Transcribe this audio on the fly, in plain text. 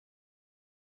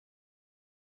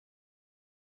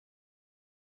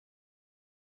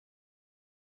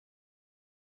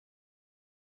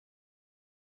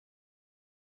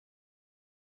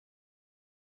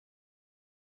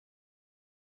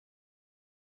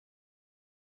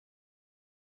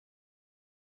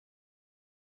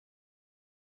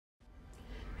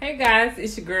Hey guys,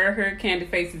 it's your girl here, Candy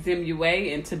Faces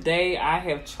MUA, and today I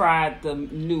have tried the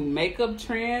new makeup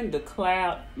trend, the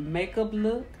cloud makeup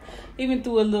look. Even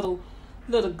threw a little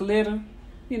glitter,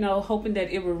 hoping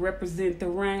that it would represent the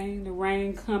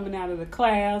rain coming out of the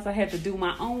clouds. I had to do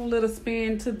my own little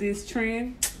spin to this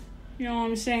trend. You know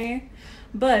what I'm saying?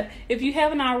 But if you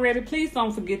haven't already, please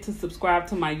don't forget to subscribe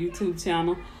to my YouTube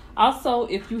channel. Also,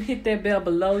 if you hit that bell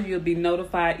below, you'll be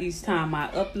notified each time I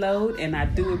upload. And I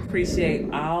do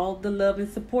appreciate all the love and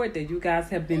support that you guys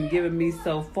have been giving me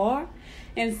so far.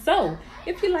 And so,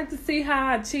 if you'd like to see how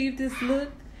I achieve this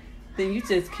look, then you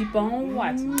just keep on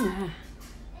watching.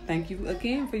 Thank you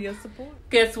again for your support.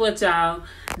 Guess what, y'all?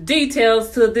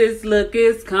 Details to this look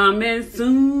is coming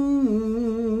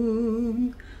soon.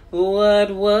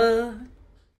 What?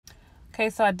 Okay,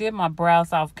 so I did my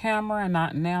brows off camera, and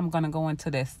now I'm going to go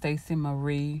into that Stacey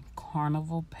Marie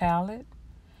Carnival palette.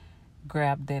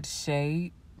 Grab that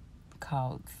shade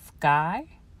called Sky.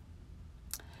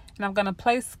 And I'm going to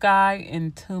place Sky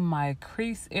into my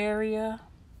crease area.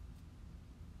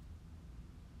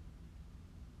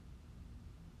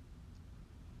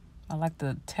 I like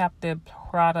to tap that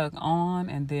product on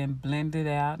and then blend it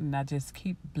out. And I just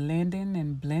keep blending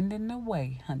and blending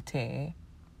away, hunty.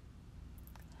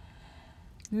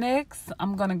 Next,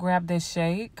 I'm going to grab this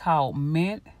shade called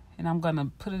Mint, and I'm going to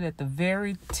put it at the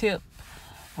very tip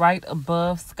right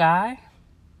above Sky.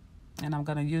 And I'm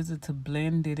going to use it to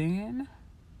blend it in.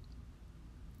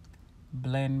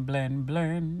 Blend, blend,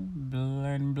 blend,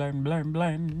 blend, blend, blend,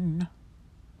 blend.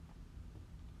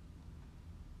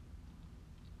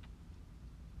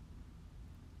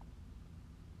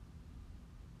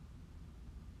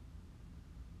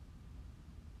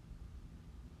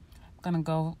 I'm going to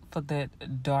go for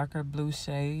that darker blue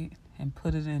shade and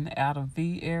put it in the outer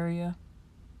V area.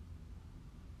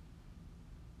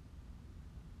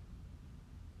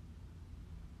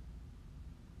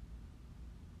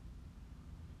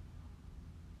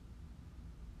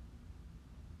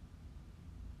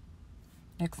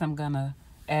 Next, I'm going to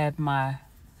add my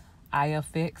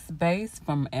EyeFX base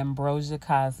from Ambrosia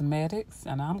Cosmetics,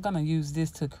 and I'm going to use this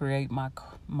to create my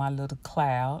little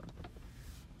cloud.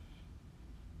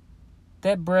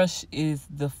 That brush is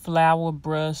the flower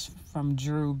brush from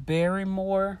Drew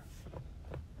Barrymore.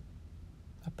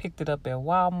 I picked it up at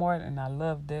Walmart, and I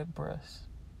love that brush.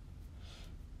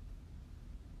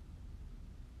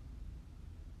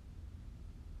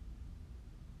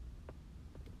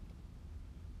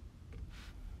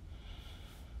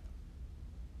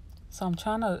 So I'm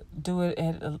trying to do it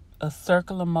at a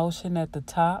circular motion at the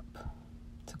top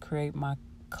to create my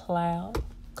cloud.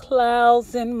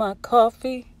 Clouds in my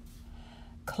coffee.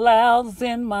 Clouds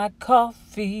in my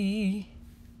coffee.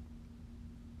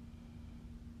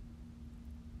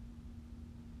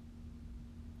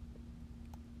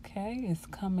 Okay, it's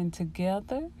coming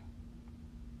together.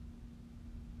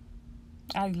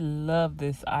 I love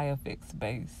this EyeFX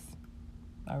base.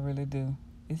 I really do.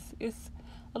 It's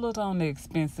a little on the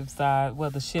expensive side. Well,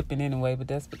 the shipping anyway, but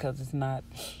that's because it's not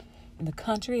in the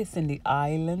country. It's in the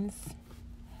islands.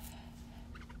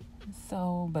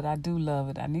 So, but I do love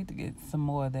it. I need to get some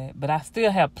more of that. But I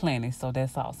still have plenty, so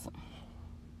that's awesome.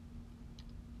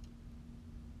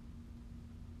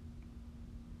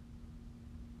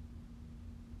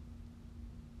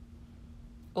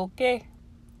 Okay.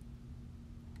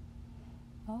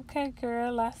 Okay,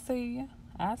 girl, I see you.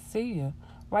 I see you.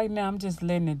 Right now, I'm just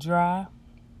letting it dry.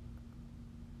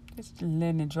 Just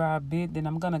letting it dry a bit. Then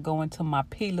I'm going to go into my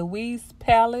P. Louise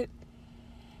palette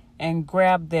and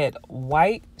grab that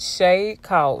white shade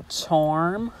called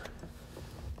Charm.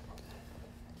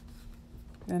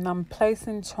 And I'm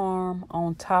placing Charm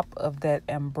on top of that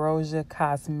Ambrosia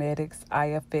Cosmetics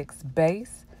EyeFX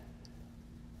base.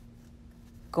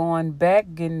 Going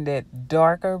back, getting that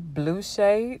darker blue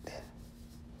shade.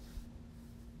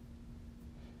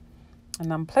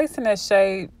 And I'm placing that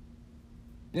shade,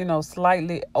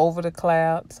 slightly over the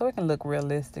cloud so it can look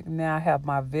realistic. Now I have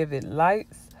my Vivid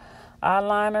Lights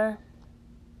eyeliner.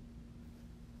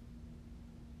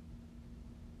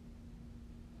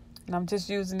 And I'm just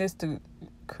using this to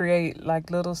create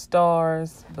like little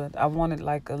stars, but I wanted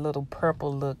like a little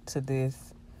purple look to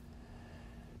this.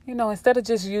 Instead of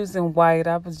just using white,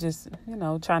 I was just,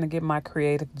 trying to get my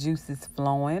creative juices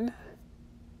flowing.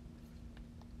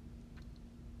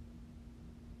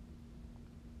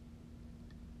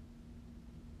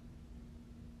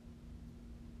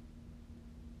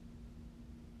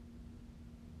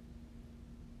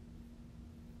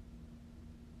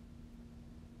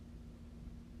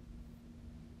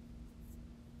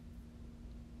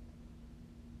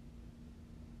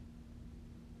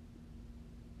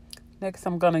 Next,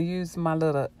 I'm going to use my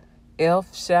little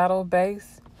e.l.f. shadow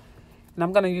base. And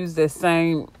I'm going to use that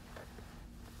same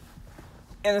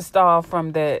install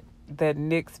from that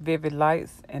NYX Vivid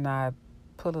Lights. And I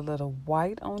put a little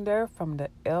white on there from the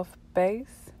e.l.f.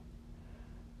 base,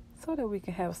 so that we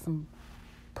can have some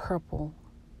purple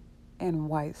and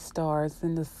white stars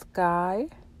in the sky.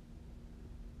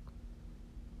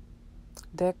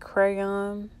 That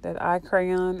crayon, that eye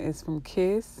crayon, is from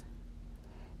Kiss.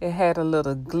 It had a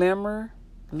little glimmer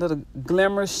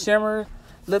shimmer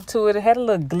look to it. It had a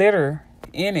little glitter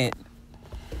in it.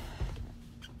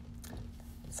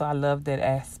 So I love that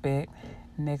aspect.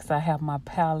 Next, I have my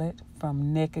palette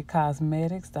from Naked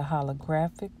Cosmetics, the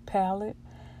holographic palette.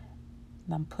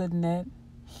 And I'm putting that,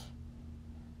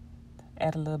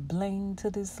 add a little bling to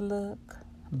this look.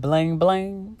 Bling,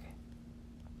 bling.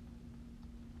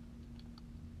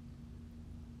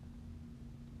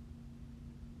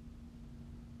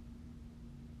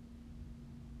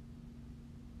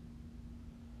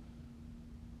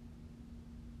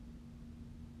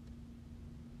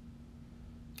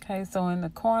 Okay, so in the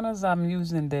corners, I'm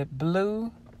using that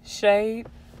blue shade.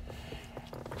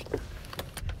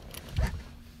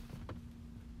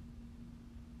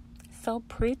 So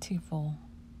prettiful.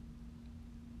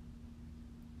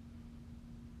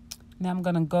 Now I'm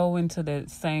going to go into that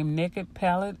same Naked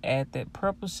palette, add that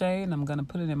purple shade, and I'm going to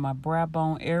put it in my brow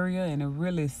bone area, and it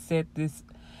really set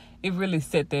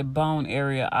that bone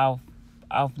area off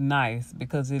nice,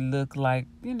 because it looked like,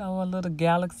 you know, a little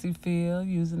galaxy feel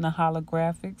using the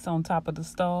holographics on top of the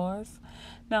stars.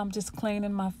 Now I'm just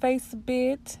cleaning my face a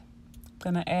bit. I'm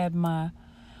going to add my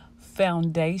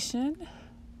foundation.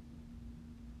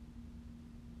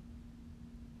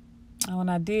 And when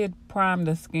I did prime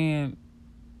the skin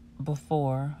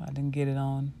before, I didn't get it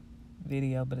on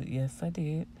video, but yes, I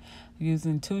did.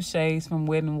 Using 2 shades from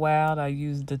Wet n Wild. I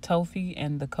used the Toffee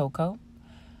and the Cocoa.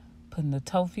 Putting the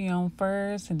Toffee on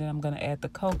first, and then I'm going to add the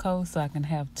Cocoa so I can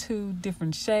have 2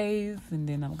 different shades, and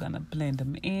then I'm going to blend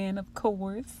them in, of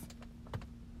course.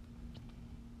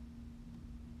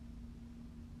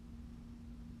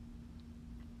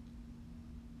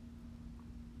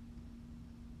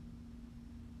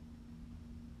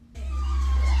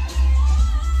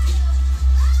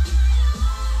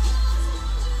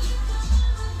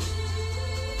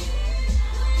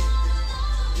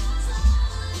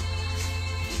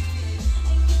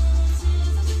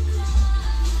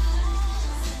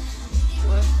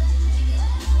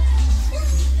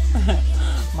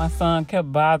 My son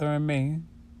kept bothering me,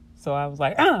 so I was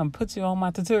like, put you on my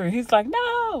tutorial. He's like,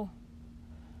 no,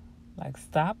 like,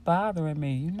 stop bothering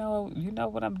me. You know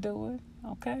what I'm doing,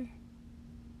 okay?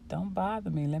 Don't bother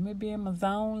me. Let me be in my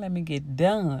zone. Let me get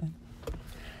done.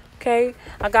 Okay,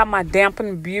 I got my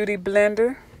Dampen Beauty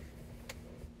blender.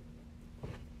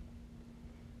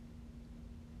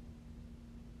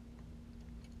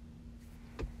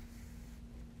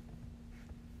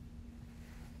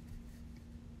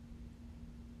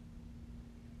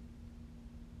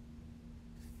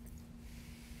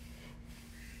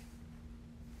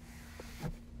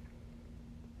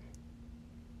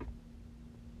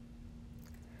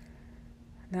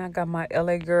 Now I got my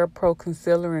LA Girl Pro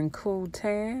Concealer in Cool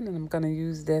Tan, and I'm going to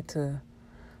use that to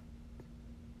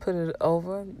put it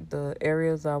over the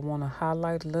areas I want to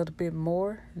highlight a little bit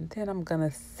more. And then I'm going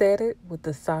to set it with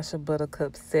the Sacha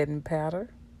Buttercup setting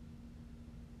powder.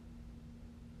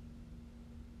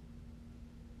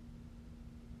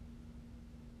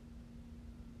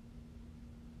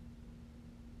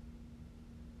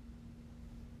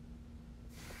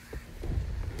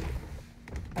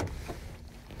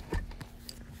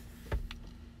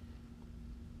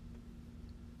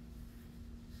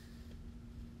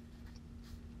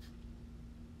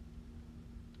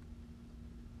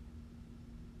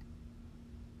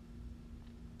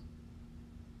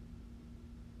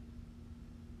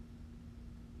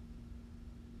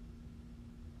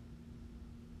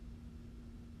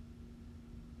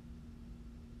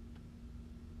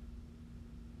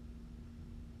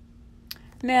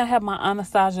 Now I have my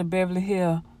Anastasia Beverly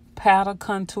Hills Powder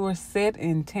Contour Set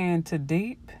in Tan to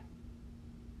Deep.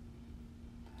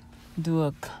 Do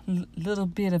a little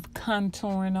bit of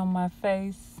contouring on my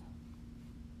face.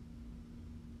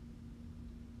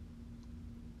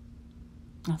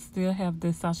 I still have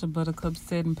this Sacha Buttercup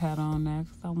setting powder on there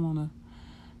because I want to,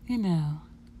 you know.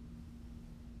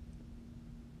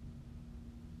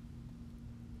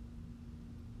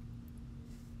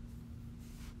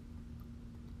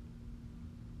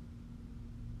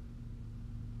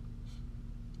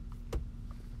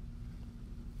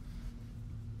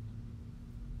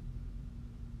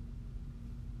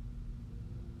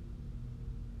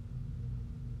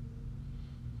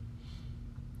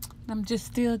 I'm just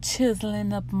still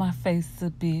chiseling up my face a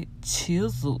bit.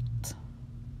 Chiseled.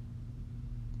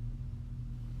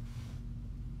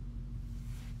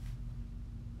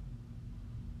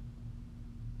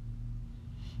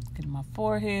 Get my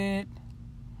forehead,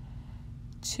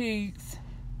 cheeks,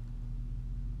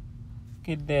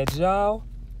 get that jaw.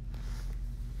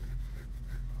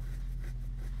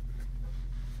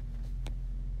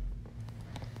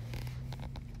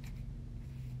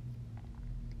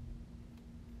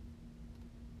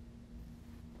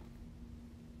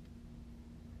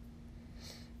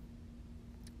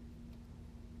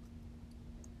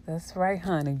 That's right,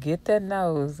 honey. Get that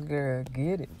nose, girl.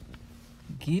 Get it.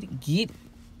 Get it. Get it.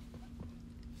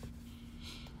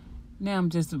 Now I'm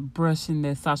just brushing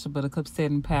that Sacha Buttercup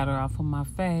setting powder off of my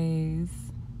face.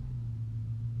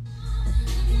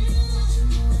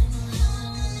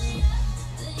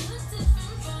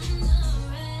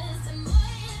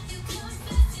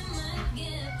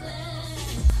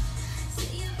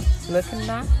 Looking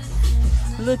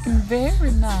nice. Looking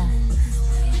very nice.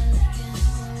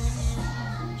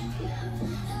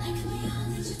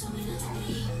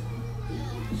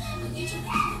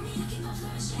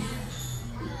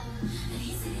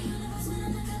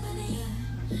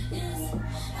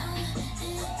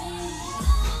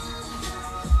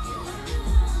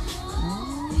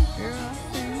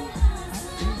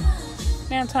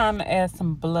 Now time to add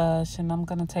some blush, and I'm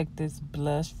gonna take this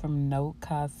blush from Note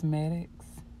Cosmetics.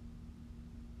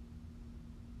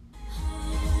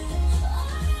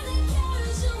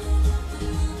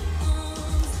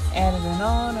 Add it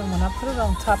on, and when I put it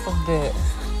on top of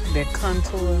that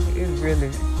contour, it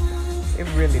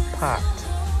really popped.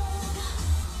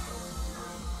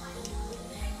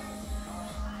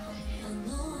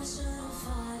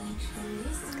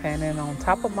 Okay, and then on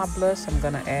top of my blush, I'm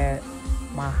gonna add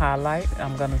my highlight.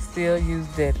 I'm gonna still use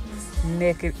that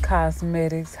Naked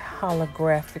Cosmetics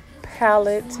holographic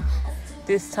palette.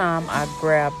 This time I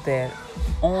grabbed that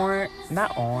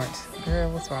not orange,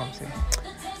 girl, what's wrong with you?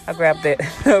 I grabbed that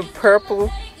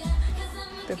purple,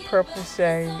 the purple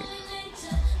shade,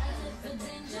 and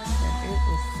it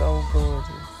was so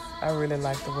gorgeous. I really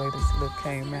like the way this look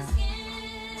came out.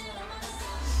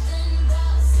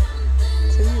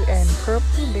 So you adding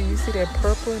purple, then you see that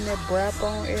purple in that brow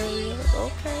bone area.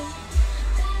 Okay,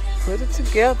 put it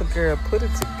together, girl. Put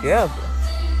it together.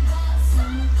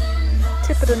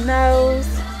 Tip of the nose,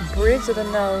 bridge of the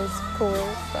nose, of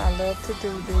course. I love to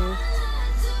do this.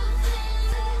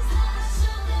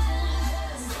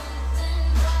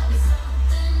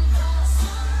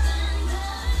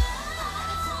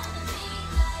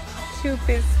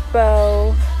 Cupid's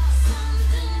bow.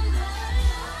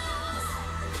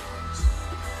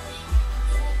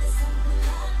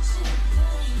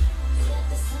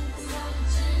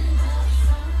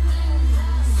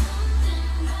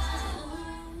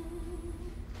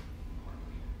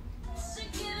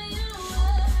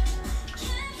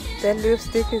 That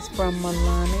lipstick is from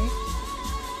Milani.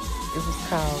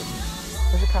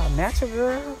 Was it called Natural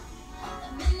Girl?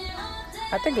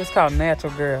 I think it was called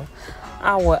Natural Girl.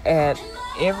 I will add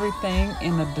everything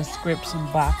in the description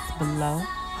box below.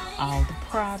 All the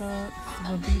products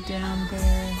will be down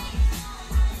there.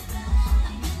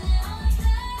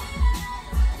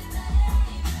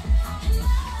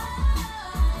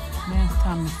 Now it's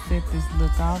time to set this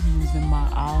look off using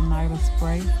my all-nighter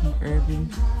spray from Urban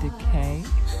Decay.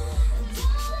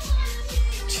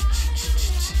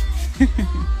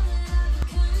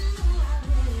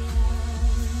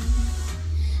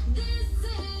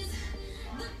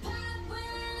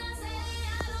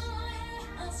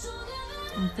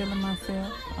 I'm feeling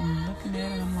myself. I'm looking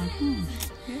at it. I'm like,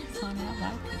 yes, honey, I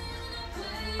like it.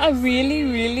 I really,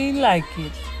 really like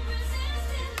it.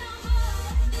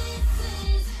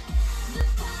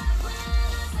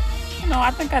 You know, I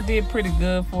think I did pretty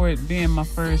good for it being my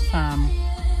first time,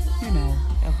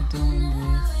 ever doing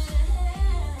this.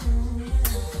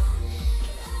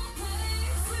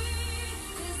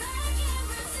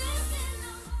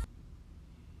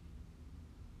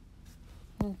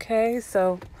 Okay,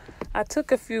 so I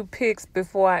took a few pics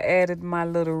before I added my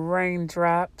little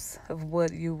raindrops of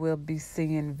what you will be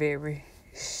seeing very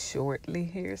shortly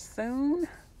here soon.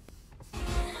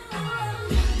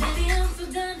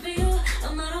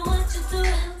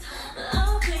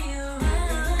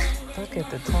 Look at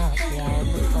the top, y'all. It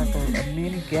looks like a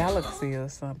mini galaxy or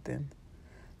something.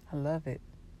 I love it.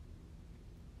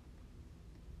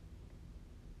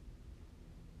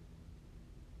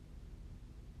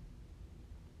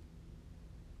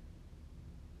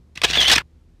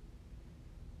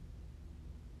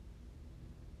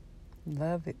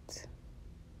 Love it.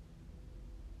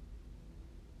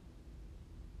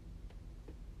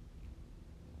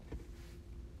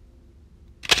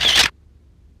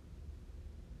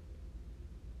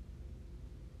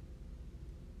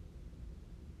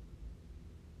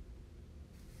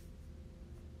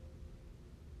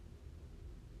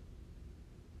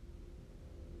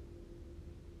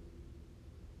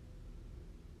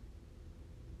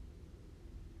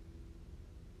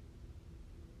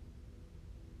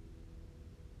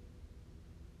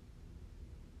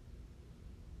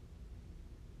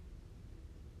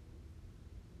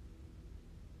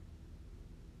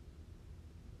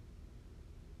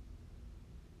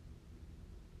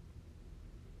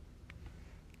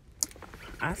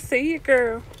 I see you,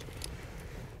 girl.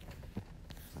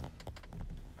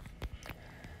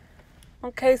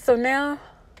 Okay, so now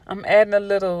I'm adding a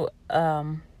little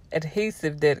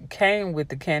adhesive that came with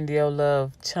the Candy O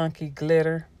Love Chunky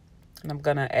Glitter. And I'm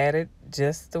going to add it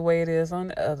just the way it is on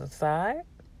the other side.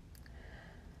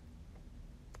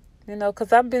 You know,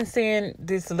 because I've been seeing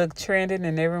this look trending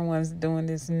and everyone's doing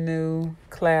this new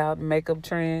cloud makeup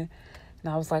trend.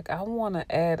 And I was like, I want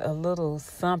to add a little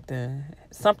something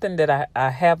that I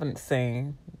haven't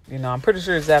seen. You know, I'm pretty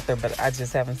sure it's out there, but I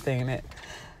just haven't seen it.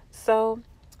 So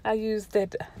I used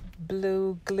that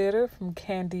blue glitter from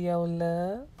Candy O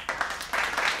Love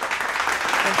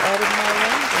and added my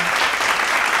rainbow.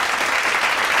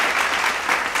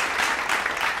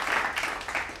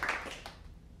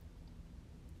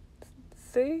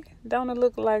 See? Don't it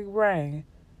look like rain?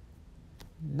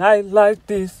 Night like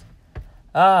this,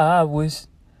 I wish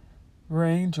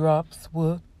raindrops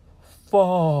would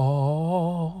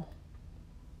fall.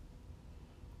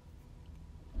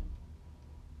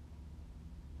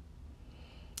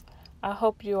 I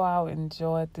hope you all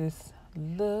enjoyed this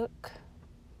look.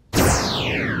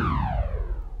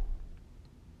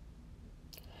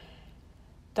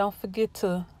 Don't forget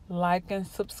to like and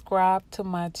subscribe to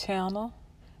my channel.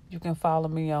 You can follow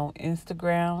me on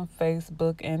Instagram,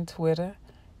 Facebook, and Twitter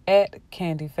at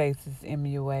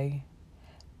CandyFacesMUA.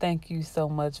 Thank you so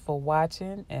much for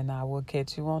watching, and I will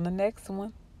catch you on the next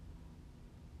one.